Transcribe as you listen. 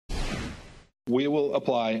we will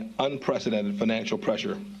apply unprecedented financial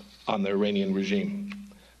pressure on the Iranian regime.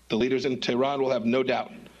 The leaders in Tehran will have no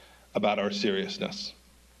doubt about our seriousness.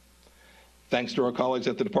 Thanks to our colleagues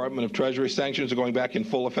at the Department of Treasury, sanctions are going back in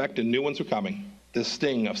full effect and new ones are coming. The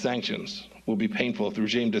sting of sanctions will be painful if the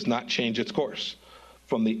regime does not change its course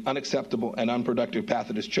from the unacceptable and unproductive path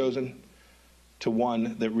it has chosen to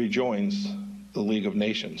one that rejoins the League of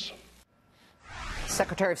Nations.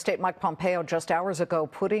 Secretary of State Mike Pompeo just hours ago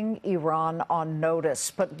putting Iran on notice.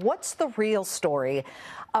 But what's the real story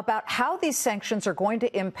about how these sanctions are going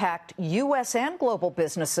to impact U.S. and global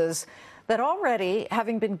businesses that already,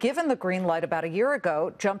 having been given the green light about a year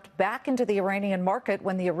ago, jumped back into the Iranian market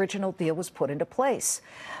when the original deal was put into place?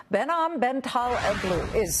 Behnam Ben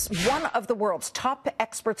Taleblu is one of the world's top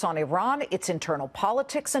experts on Iran, its internal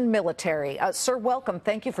politics and military. Sir, welcome.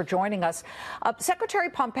 Thank you for joining us. Secretary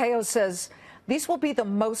Pompeo says these will be the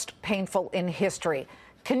most painful in history.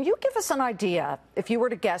 Can you give us an idea, if you were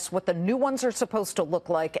to guess, what the new ones are supposed to look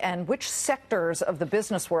like and which sectors of the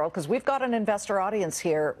business world, because we've got an investor audience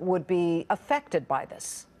here, would be affected by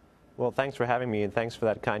this? Well, thanks for having me, and thanks for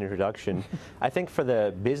that kind introduction. I think for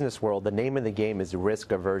the business world, the name of the game is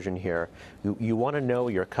risk aversion here. You want to know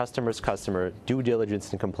your customer's customer. Due diligence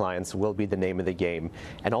and compliance will be the name of the game.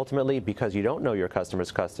 And ultimately, because you don't know your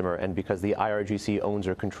customer's customer and because the IRGC owns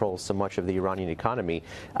or controls so much of the Iranian economy,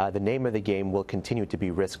 the name of the game will continue to be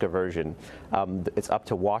risk aversion. It's up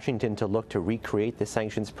to Washington to look to recreate the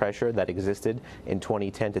sanctions pressure that existed in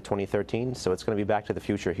 2010 to 2013. So it's going to be back to the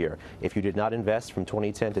future here. If you did not invest from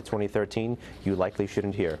 2010 to 2013, you likely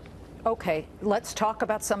shouldn't hear. Okay, let's talk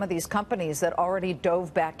about some of these companies that already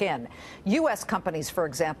dove back in. U.S. companies, for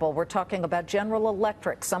example, we're talking about General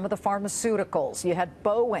Electric, some of the pharmaceuticals, you had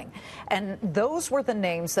Boeing, and those were the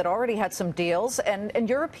names that already had some deals, and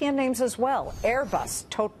European names as well, Airbus,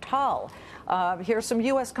 Total. Here's some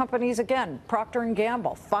U.S. companies again, Procter &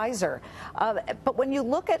 Gamble, Pfizer. But when you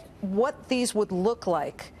look at what these would look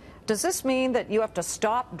like, does this mean that you have to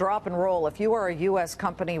stop, drop, and roll if you are a U.S.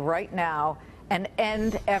 company right now and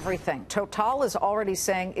end everything? Total is already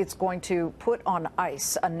saying it's going to put on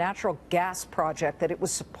ice a natural gas project that it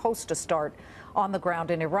was supposed to start on the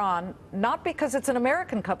ground in Iran, not because it's an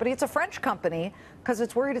American company, it's a French company, because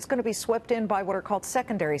it's worried it's going to be swept in by what are called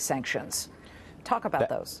secondary sanctions. Talk about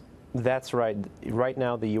those. That's right. Right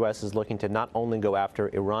now, the U.S. is looking to not only go after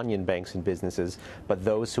Iranian banks and businesses, but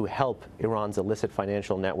those who help Iran's illicit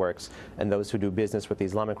financial networks and those who do business with the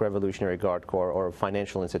Islamic Revolutionary Guard Corps or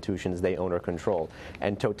financial institutions they own or control.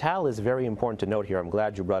 And Total is very important to note here. I'm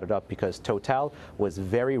glad you brought it up because Total was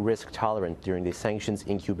very risk tolerant during the sanctions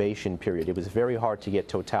incubation period. It was very hard to get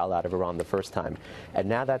Total out of Iran the first time. And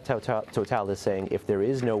now that Total is saying if there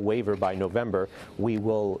is no waiver by November, we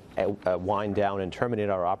will wind down and terminate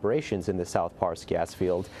our operations in the South Pars gas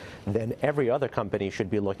field, then every other company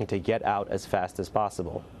should be looking to get out as fast as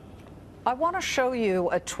possible. I want to show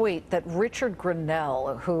you a tweet that Richard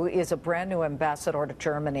Grenell, who is a brand new ambassador to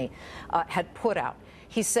Germany, had put out.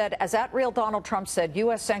 He said, as @Real Donald Trump said,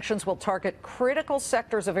 U.S. sanctions will target critical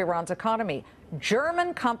sectors of Iran's economy.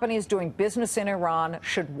 German companies doing business in Iran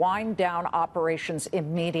should wind down operations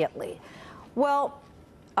immediately. Well,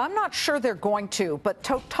 I'm not sure they're going to, but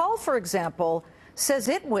Total, for example, says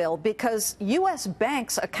it will because U.S.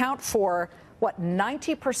 banks account for, what,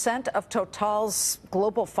 90% of Total's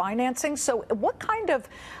global financing? So what kind of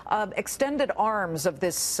extended arms of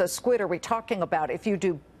this squid are we talking about? If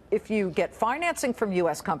you get financing from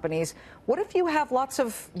U.S. companies, what if you have lots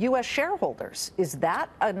of U.S. shareholders? Is that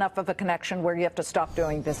enough of a connection where you have to stop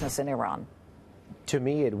doing business in Iran? To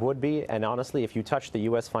me, it would be, and honestly, if you touch the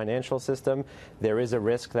U.S. financial system, there is a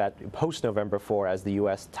risk that post-November 4, as the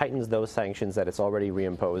U.S. tightens those sanctions that it's already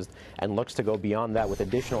reimposed and looks to go beyond that with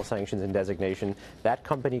additional sanctions and designation, that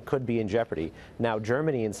company could be in jeopardy. Now,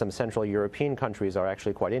 Germany and some Central European countries are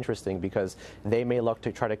actually quite interesting because they may look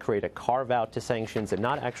to try to create a carve-out to sanctions and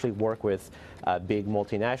not actually work with big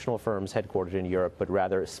multinational firms headquartered in Europe, but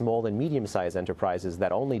rather small and medium-sized enterprises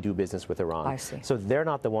that only do business with Iran. I see. So they're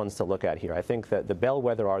not the ones to look at here. I think that the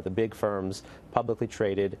bellwether are the big firms, publicly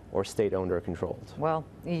traded or state-owned or controlled. Well,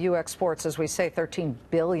 EU exports, as we say, $13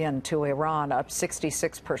 billion to Iran, up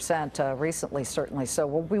 66% recently, certainly. So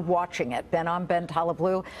we'll be watching it. Behnam Ben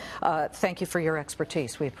Taleblu, thank you for your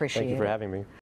expertise. We appreciate it. Thank you for having me.